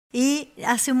Y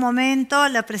hace un momento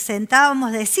la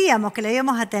presentábamos, decíamos que la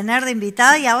íbamos a tener de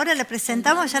invitada y ahora la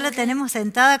presentamos, ya la tenemos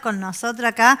sentada con nosotros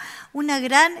acá, una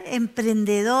gran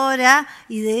emprendedora,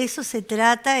 y de eso se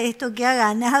trata, esto que ha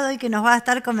ganado y que nos va a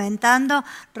estar comentando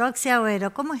Roxy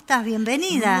Aguero. ¿Cómo estás?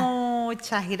 Bienvenida.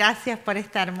 Muchas gracias por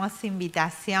esta hermosa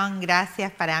invitación,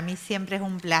 gracias, para mí siempre es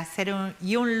un placer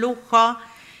y un lujo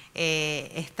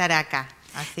estar acá.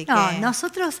 Así no, que...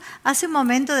 nosotros hace un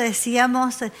momento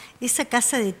decíamos, esa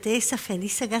casa de té, esa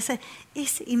feliz casa,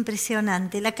 es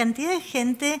impresionante. La cantidad de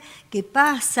gente que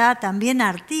pasa, también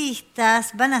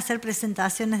artistas, van a hacer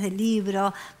presentaciones de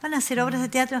libros, van a hacer obras de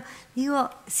teatro. Digo,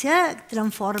 se ha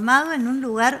transformado en un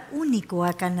lugar único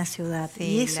acá en la ciudad. Sí,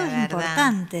 y eso es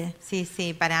importante. Sí,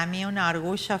 sí, para mí un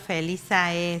orgullo,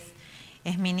 Felisa, es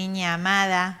mi niña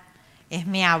amada, es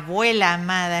mi abuela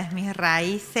amada, es mis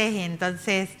raíces, y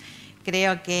entonces...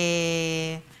 Creo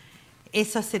que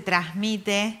eso se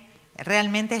transmite,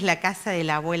 realmente es la casa de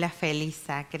la abuela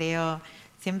Felisa. Creo,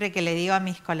 siempre que le digo a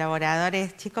mis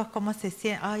colaboradores, chicos, ¿cómo se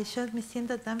sienten? Ay, yo me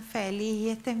siento tan feliz y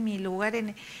este es mi lugar.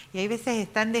 Y hay veces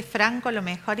están de franco lo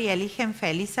mejor y eligen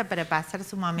Felisa para pasar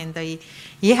su momento. Y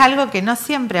es algo que no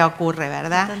siempre ocurre,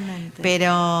 ¿verdad? Totalmente.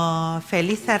 Pero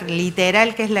Felisa,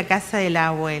 literal, que es la casa de la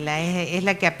abuela, es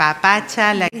la que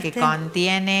apapacha, la que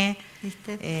contiene...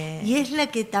 Y es la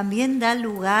que también da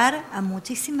lugar a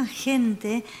muchísima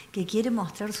gente que quiere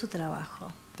mostrar su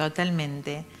trabajo.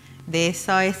 Totalmente. De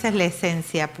eso, esa es la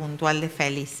esencia puntual de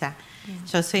Felisa.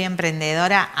 Yo soy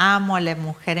emprendedora, amo a la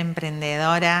mujer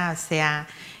emprendedora, o sea,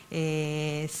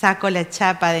 saco la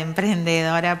chapa de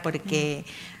emprendedora porque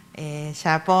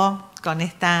chapó con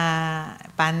esta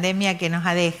pandemia que nos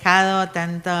ha dejado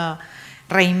tanto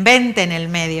reinvente en el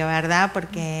medio, ¿verdad?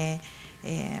 Porque...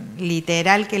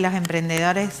 literal que los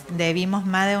emprendedores debimos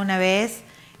más de una vez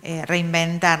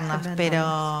reinventarnos,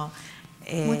 pero...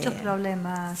 muchos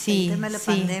problemas. Sí, el tema de la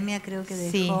pandemia creo que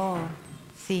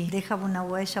deja una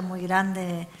huella muy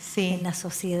grande en la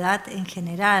sociedad en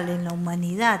general, en la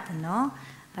humanidad, ¿no?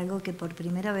 Algo que por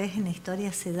primera vez en la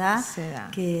historia se da.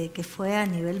 Que fue a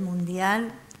nivel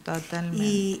mundial. Totalmente.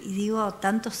 Y digo,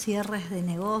 tantos cierres de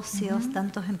negocios,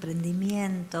 tantos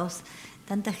emprendimientos,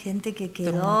 tanta gente que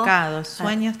quedó... Truncados,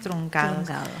 sueños truncados.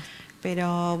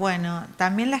 Pero bueno,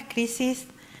 también las crisis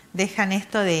dejan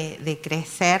esto de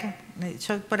crecer.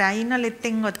 Yo por ahí no le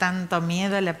tengo tanto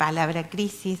miedo a la palabra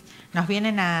crisis. Nos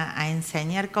vienen a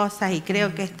enseñar cosas y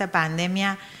creo que esta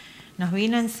pandemia nos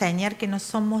vino a enseñar que no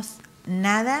somos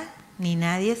nada ni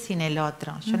nadie sin el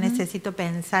otro. Yo necesito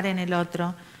pensar en el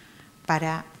otro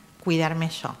para cuidarme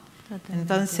yo. Totalmente.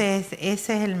 Entonces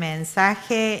ese es el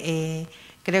mensaje.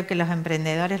 Creo que los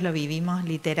emprendedores lo vivimos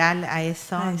literal a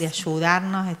eso, de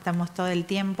ayudarnos, estamos todo el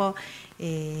tiempo.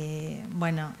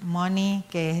 Bueno, Moni,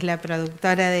 que es la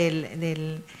productora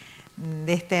de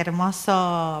este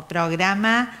hermoso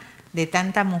programa, de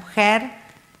tanta mujer,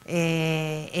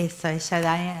 eso, ella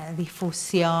da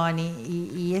difusión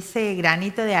y ese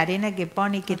granito de arena que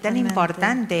pone, y que tan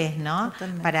importante es, ¿no?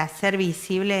 Para hacer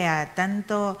visible a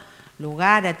tanto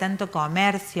lugar, a tanto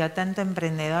comercio, a tanto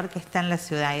emprendedor que está en la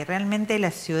ciudad. Y realmente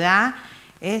la ciudad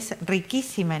es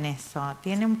riquísima en eso,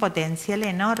 tiene un potencial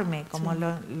enorme, como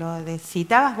lo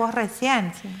citabas vos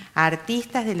recién,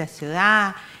 artistas de la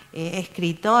ciudad,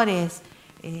 escritores,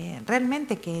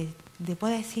 realmente que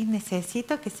después decir,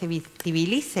 necesito que se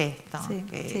visibilice esto,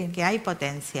 que hay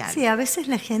potencial. Sí, a veces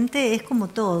la gente es como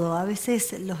todo, a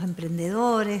veces los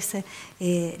emprendedores,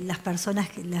 las personas,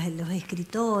 los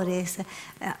escritores,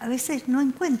 a veces no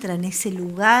encuentran ese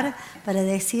lugar para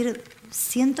decir,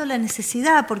 siento la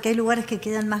necesidad, porque hay lugares que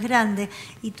quedan más grandes,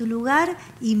 y tu lugar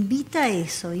invita a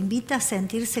eso, invita a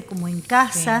sentirse como en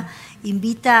casa,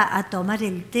 invita a tomar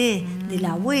el té de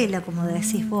la abuela, como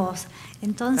decís vos.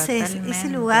 Entonces, ese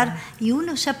lugar, y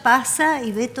uno ya pasa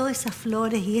y ve todas esas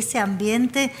flores y ese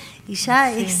ambiente, y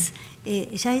ya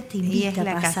te invita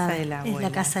a pasar. Es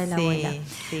la casa de la abuela.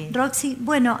 Roxy,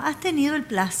 bueno, has tenido el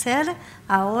placer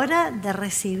ahora de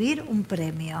recibir un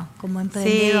premio como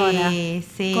emprendedora.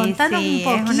 Contanos un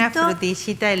poquito. Es una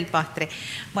frutillita del postre.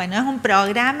 Bueno, es un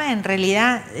programa, en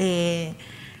realidad...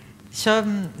 yo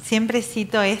siempre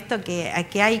cito esto, que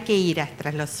hay que ir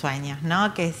tras los sueños,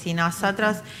 ¿no? Que si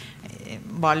nosotros,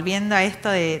 volviendo a esto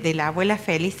de la abuela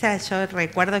Felisa, yo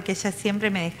recuerdo que ella siempre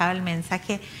me dejaba el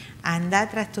mensaje, anda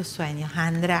tras tus sueños,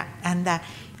 anda.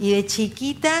 Y de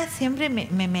chiquita siempre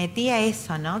me metía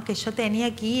eso, ¿no? Que yo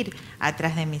tenía que ir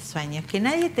atrás de mis sueños, que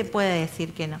nadie te puede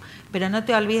decir que no, pero no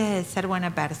te olvides de ser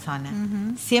buena persona.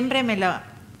 Siempre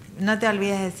no te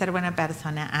olvides de ser buena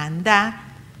persona, anda,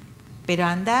 pero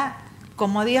anda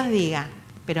como Dios diga,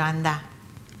 pero anda.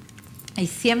 Y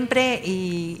siempre,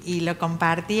 y lo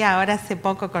compartí ahora hace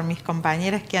poco con mis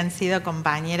compañeras que han sido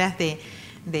compañeras de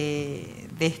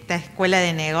esta escuela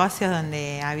de negocios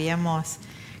donde habíamos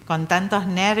con tantos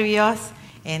nervios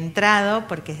entrado,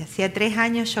 porque hacía 3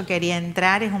 años yo quería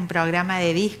entrar. Es un programa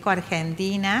de disco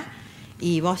Argentina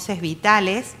y Voces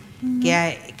Vitales,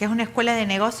 que es una escuela de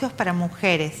negocios para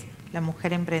mujeres, la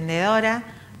mujer emprendedora,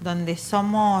 donde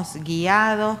somos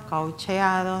guiados,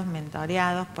 coacheados,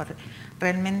 mentoreados por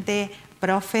realmente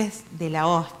profes de la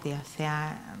hostia. O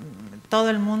sea,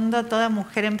 todo el mundo, toda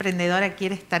mujer emprendedora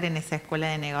quiere estar en esa escuela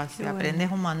de negocios. Bueno.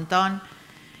 Aprendes un montón,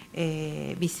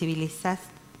 visibilizás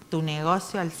tu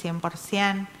negocio al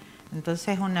 100%, entonces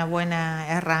es una buena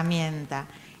herramienta.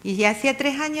 Y ya hacía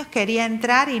 3 años quería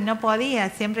entrar y no podía,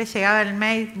 siempre llegaba el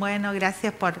mail, bueno,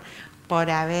 gracias por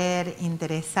haber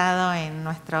interesado en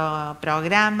nuestro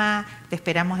programa, te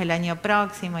esperamos el año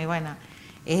próximo, y bueno,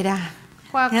 era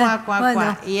cuá.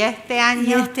 Y este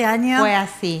año fue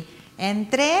así.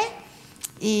 Entré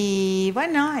y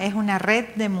bueno, es una red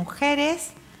de mujeres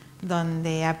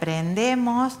donde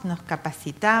aprendemos, nos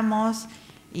capacitamos,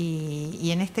 y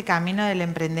en este camino del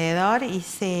emprendedor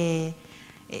hice...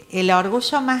 El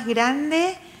orgullo más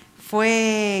grande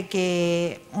fue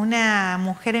que una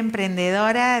mujer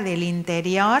emprendedora del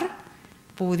interior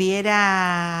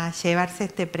pudiera llevarse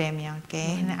este premio,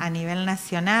 que es a nivel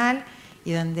nacional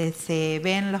y donde se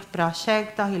ven los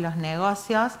proyectos y los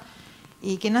negocios,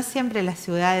 y que no siempre las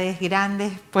ciudades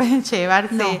grandes pueden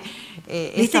llevarse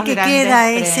viste que queda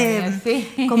premios, ese,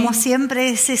 ¿sí? Como siempre,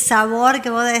 ese sabor que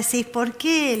vos decís, ¿por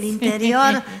qué el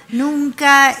interior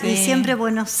nunca? Sí. Y siempre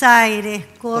Buenos Aires,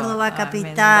 Córdoba,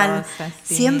 capital, Mendoza,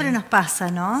 sí. Siempre nos pasa,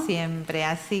 ¿no? Siempre,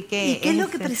 así que... ¿Y qué es lo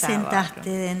que presentaste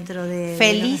dentro de...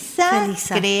 Felisa,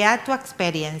 crea tu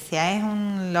experiencia. Es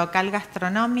un local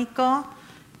gastronómico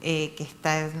que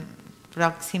está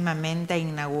próximamente a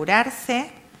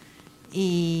inaugurarse.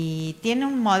 Y tiene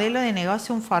un modelo de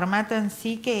negocio, un formato en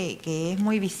sí que es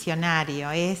muy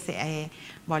visionario. Es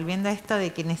volviendo a esto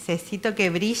de que necesito que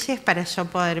brilles para yo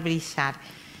poder brillar.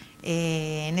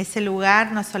 En ese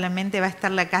lugar no solamente va a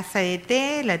estar la casa de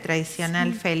té, la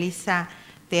tradicional Felisa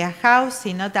Tea House,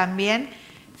 sino también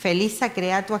Felisa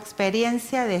crea tu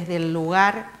experiencia desde el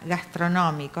lugar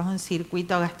gastronómico. Es un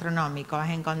circuito gastronómico. Vas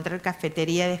a encontrar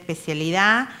cafetería de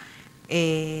especialidad,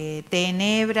 té en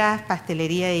hebras,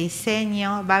 pastelería de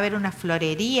diseño, va a haber una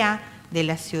florería de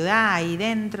la ciudad ahí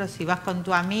dentro. Si vas con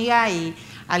tu amiga y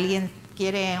alguien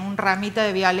quiere un ramito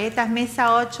de violetas,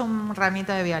 mesa 8, un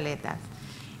ramito de violetas.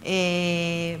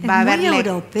 Va a haber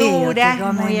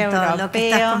lecturas, muy europeo, lo que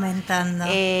estás comentando.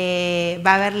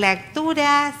 Va a haber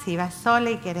lectura, si vas sola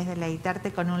y quieres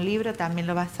deleitarte con un libro, también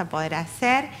lo vas a poder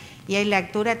hacer. Y hay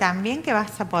lectura también que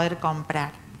vas a poder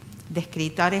comprar, de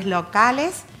escritores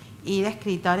locales y de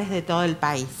escritores de todo el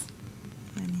país.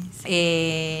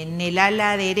 En el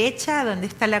ala derecha, donde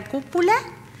está la cúpula,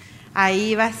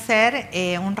 ahí va a ser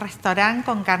un restaurante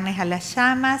con carnes a la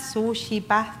llama, sushi,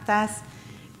 pastas,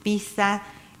 pizza.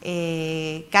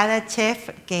 Cada chef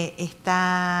que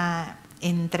está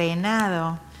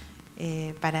entrenado,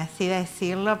 para así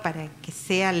decirlo, para que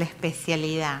sea la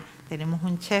especialidad. Tenemos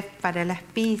un chef para las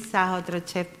pizzas, otro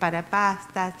chef para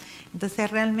pastas.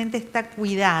 Entonces realmente está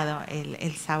cuidado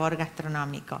el sabor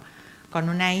gastronómico. Con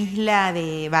una isla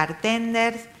de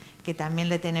bartenders, que también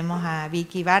le tenemos a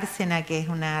Vicky Bárcena, que es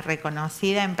una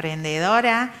reconocida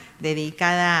emprendedora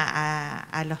dedicada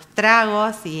a los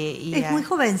tragos. Es muy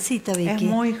jovencita, Vicky. Es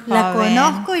muy joven. La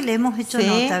conozco y le hemos hecho ¿Sí?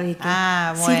 nota, Vicky.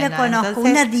 Ah, bueno, sí, la conozco.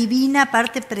 Entonces, una divina,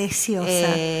 parte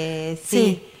preciosa.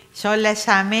 Sí. Yo la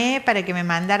llamé para que me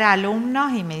mandara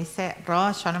alumnos y me dice,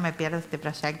 Ros, yo no me pierdo este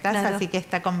proyecto, claro. Así que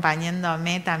está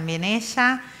acompañándome también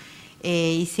ella.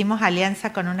 Hicimos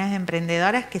alianza con unas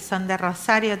emprendedoras que son de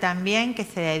Rosario también, que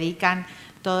se dedican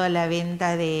toda la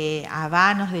venta de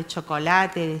habanos, de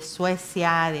chocolate, de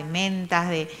Suecia, de mentas.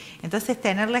 Entonces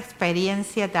tener la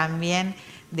experiencia también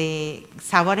de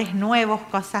sabores nuevos,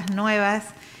 cosas nuevas.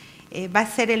 Va a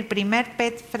ser el primer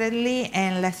pet friendly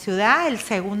en la ciudad, el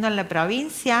segundo en la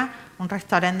provincia, un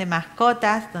restaurante de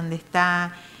mascotas donde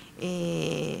está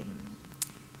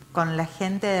con la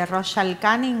gente de Royal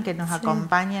Canin que nos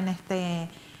acompaña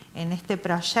en este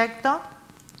proyecto,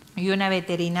 y una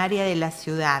veterinaria de la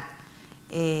ciudad.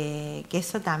 Que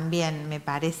eso también me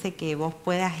parece que vos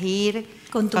puedas ir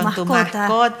con tu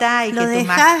mascota y lo que tu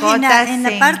mascota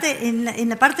en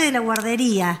la parte de la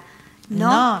guardería.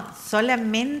 No,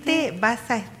 solamente vas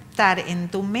a estar en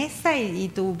tu mesa y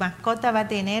tu mascota va a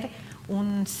tener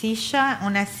una silla o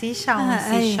un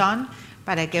sillón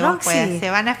para que vos puedas. Se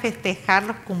van a festejar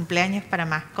los cumpleaños para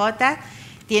mascotas.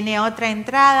 Tiene otra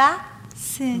entrada.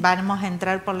 Vamos a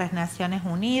entrar por las Naciones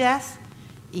Unidas.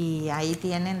 y ahí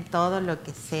tienen todo lo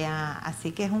que sea,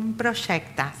 así que es un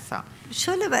proyectazo.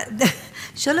 Yo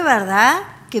la verdad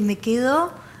que me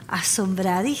quedo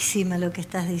asombradísima lo que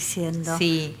estás diciendo.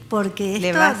 Sí. Porque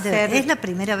esto es la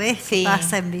primera vez que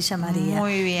pasa en Villa María.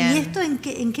 Muy bien. ¿Y esto en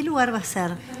qué lugar va a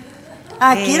ser?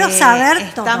 Quiero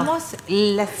saber todo. Estamos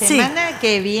la semana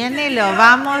que viene, lo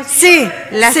vamos. Sí.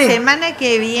 La semana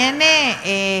que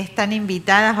viene están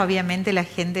invitadas, obviamente, la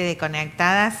gente de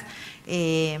Conectadas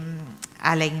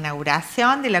a la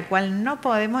inauguración, de la cual no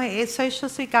podemos. Yo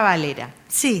soy cabalera.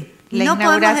 Sí. La no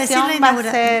inauguración va a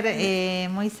ser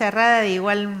muy cerrada. De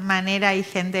igual manera hay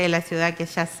gente de la ciudad que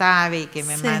ya sabe y que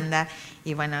me manda.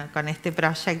 Y bueno, con este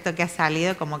proyecto que ha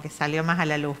salido, como que salió más a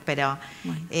la luz. Pero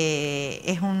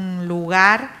es un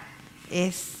lugar,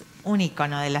 es un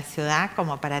icono de la ciudad,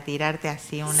 como para tirarte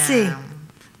así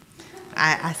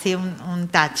así un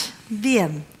touch.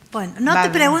 Bien. Bueno, no te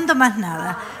pregunto más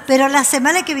nada, pero la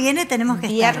semana que viene tenemos que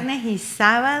estar. Viernes y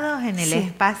sábados en el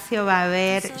espacio va a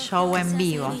haber show en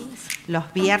vivo.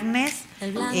 Los viernes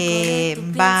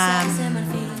va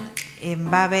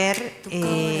a haber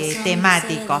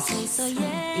temáticos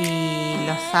y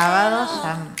los sábados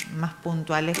ya más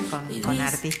puntuales con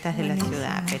artistas de la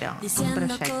ciudad, pero un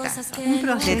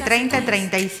proyecto de 30 a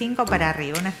 35 para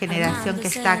arriba, una generación que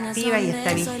está activa y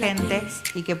está vigente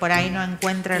y que por ahí no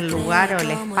encuentra el lugar o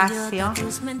el espacio,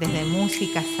 desde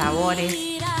música, sabores.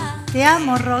 Te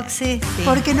amo, Roxy,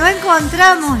 porque no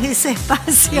encontramos ese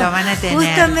espacio. Lo van a tener.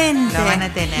 Justamente. Lo van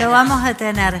a tener. Lo vamos a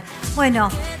tener. Bueno,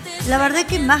 la verdad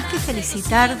que más que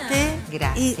felicitarte.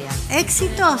 Gracias. Y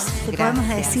éxitos, te podemos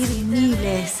decir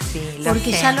miles. Sí,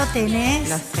 porque ya lo tenés.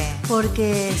 Lo sé.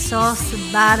 Porque sos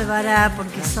bárbara,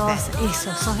 porque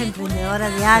sos emprendedora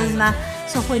de alma,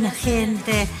 sos buena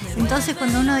gente. Entonces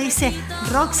cuando uno dice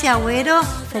Roxy Aguero,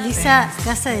 feliz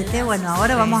casa de té, bueno,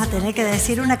 ahora vamos a tener que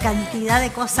decir una cantidad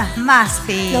de cosas más.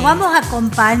 Lo vamos a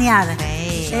acompañar.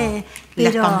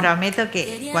 Les comprometo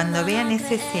que cuando vean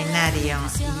ese escenario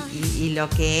y lo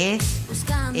que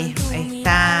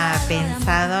está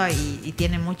pensado y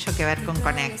tiene mucho que ver con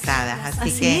Conectadas.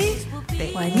 Así que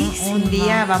un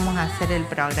día vamos a hacer el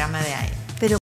programa de ahí.